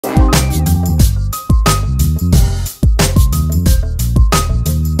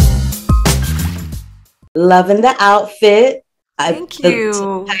Loving the outfit. Thank The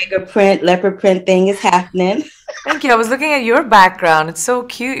you. tiger print, leopard print thing is happening. Thank you. I was looking at your background. It's so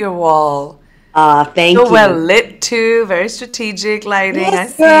cute, your wall. Thank So well you. lit too. Very strategic lighting. I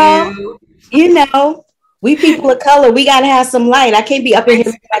Yes, see girl. you. You know, we people of color, we gotta have some light. I can't be up in here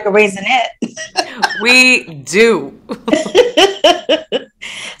looking like a raisinette. We do.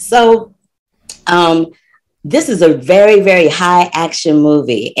 So, um, this is a very, very high action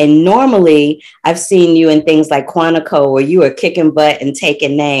movie. And normally I've seen you in things like Quantico where you are kicking butt and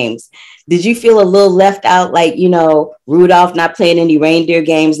taking names. Did you feel a little left out, like, Rudolph not playing any reindeer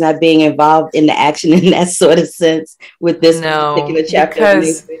games, not being involved in the action in that sort of sense with this particular No, chapter of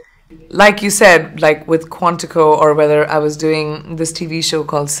because Matrix? like you said, like with Quantico or whether I was doing this TV show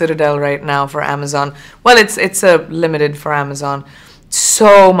called Citadel right now for Amazon. Well, it's a limited for Amazon.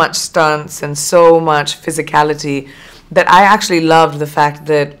 So much stunts and so much physicality that I actually loved the fact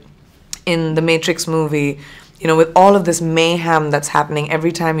that in the Matrix movie, with all of this mayhem that's happening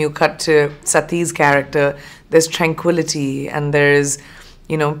every time you cut to Sati's character, there's tranquility and there's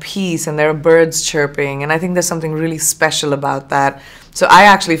peace and there are birds chirping. And I think there's something really special about that. So I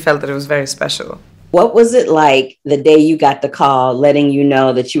actually felt that it was very special. What was it like the day you got the call letting you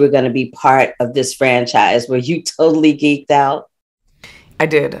know that you were going to be part of this franchise? Were you totally geeked out? I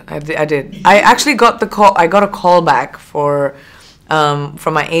did. I did. I actually got the call. I got a call back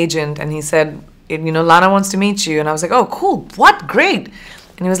from my agent, and he said, Lana wants to meet you. And I was like, oh, cool. What? Great.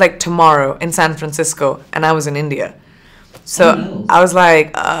 And he was like, tomorrow in San Francisco. And I was in India. Oh So no. I was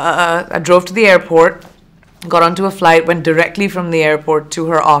like, I drove to the airport, got onto a flight, went directly from the airport to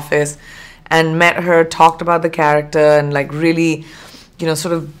her office and met her, talked about the character, and like really,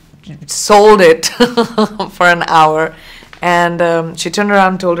 sort of sold it for an hour. And she turned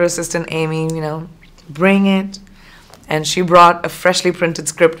around and told her assistant, Amy, bring it. And she brought a freshly printed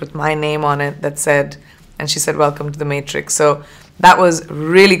script with my name on it that said, and she said, welcome to the Matrix. So that was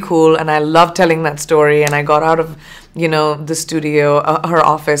really cool. And I love telling that story. And I got out of, the studio, her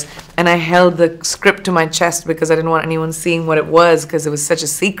office, and I held the script to my chest because I didn't want anyone seeing what it was because it was such a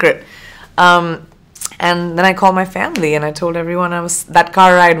secret. Um, and then I called my family and I told everyone that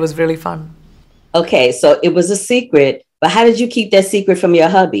car ride was really fun. Okay, so it was a secret, but how did you keep that secret from your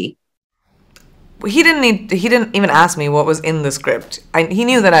hubby? He didn't even ask me what was in the script. He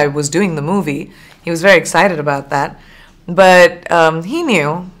knew that I was doing the movie. He was very excited about that. But he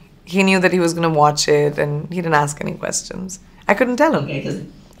knew that he was going to watch it, and he didn't ask any questions. I couldn't tell him. Okay, because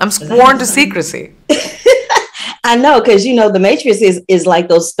I'm I know sworn to some. secrecy. I know, because the Matrix is like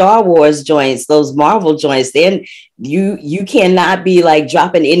those Star Wars joints, those Marvel joints. Then you cannot be like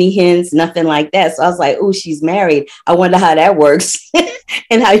dropping any hints, nothing like that. So I was like, oh, she's married. I wonder how that works,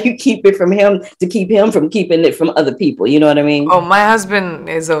 and how you keep it from him to keep him from keeping it from other people. You know what I mean? Oh, my husband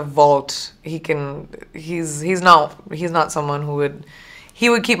is a vault. He's not someone he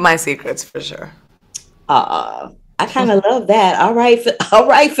would keep my secrets for sure. I kind of love that. All right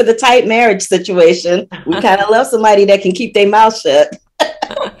for the tight marriage situation. We kind of love somebody that can keep their mouth shut.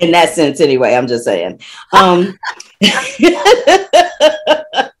 In that sense, anyway. I'm just saying. Um,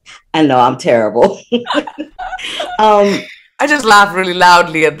 I know I'm terrible. um, I just laughed really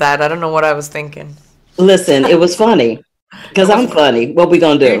loudly at that. I don't know what I was thinking. Listen, it was funny It because was I'm funny. funny. What we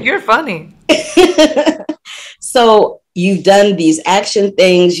gonna do? You're funny. So you've done these action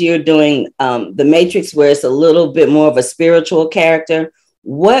things. You're doing the Matrix, where it's a little bit more of a spiritual character.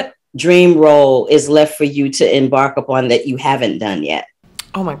 What dream role is left for you to embark upon that you haven't done yet?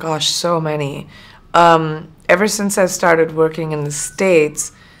 Oh my gosh, so many. Ever since I started working in the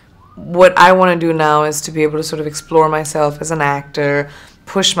States, what I want to do now is to be able to sort of explore myself as an actor,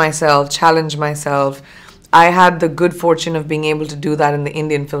 push myself, challenge myself. I had the good fortune of being able to do that in the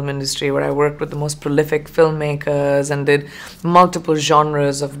Indian film industry, where I worked with the most prolific filmmakers and did multiple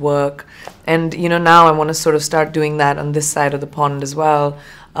genres of work. And, now I want to sort of start doing that on this side of the pond as well.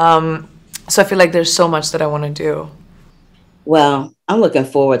 So I feel like there's so much that I want to do. Well, I'm looking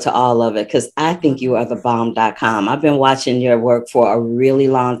forward to all of it because I think you are the bomb.com. I've been watching your work for a really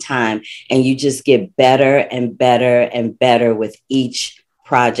long time, and you just get better and better and better with each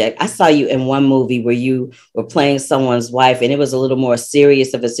project. I saw you in one movie where you were playing someone's wife, and it was a little more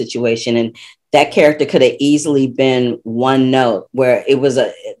serious of a situation. And that character could have easily been one note, where it was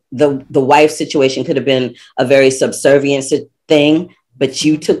the wife situation could have been a very subservient thing, but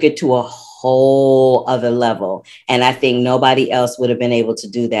you took it to a whole other level. And I think nobody else would have been able to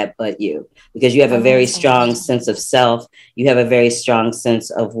do that but you, because you have a very strong Amazing. sense of self. You have a very strong sense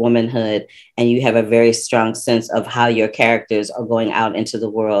of womanhood, and you have a very strong sense of how your characters are going out into the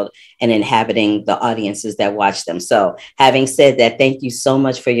world and inhabiting the audiences that watch them. So having said that, thank you so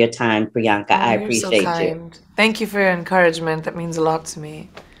much for your time, Priyanka. Oh, I you're so appreciate you. kind. Thank you for your encouragement. That means a lot to me.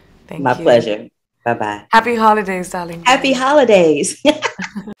 My Thank you. pleasure. Bye-bye. Happy holidays, darling. Happy Bye. holidays.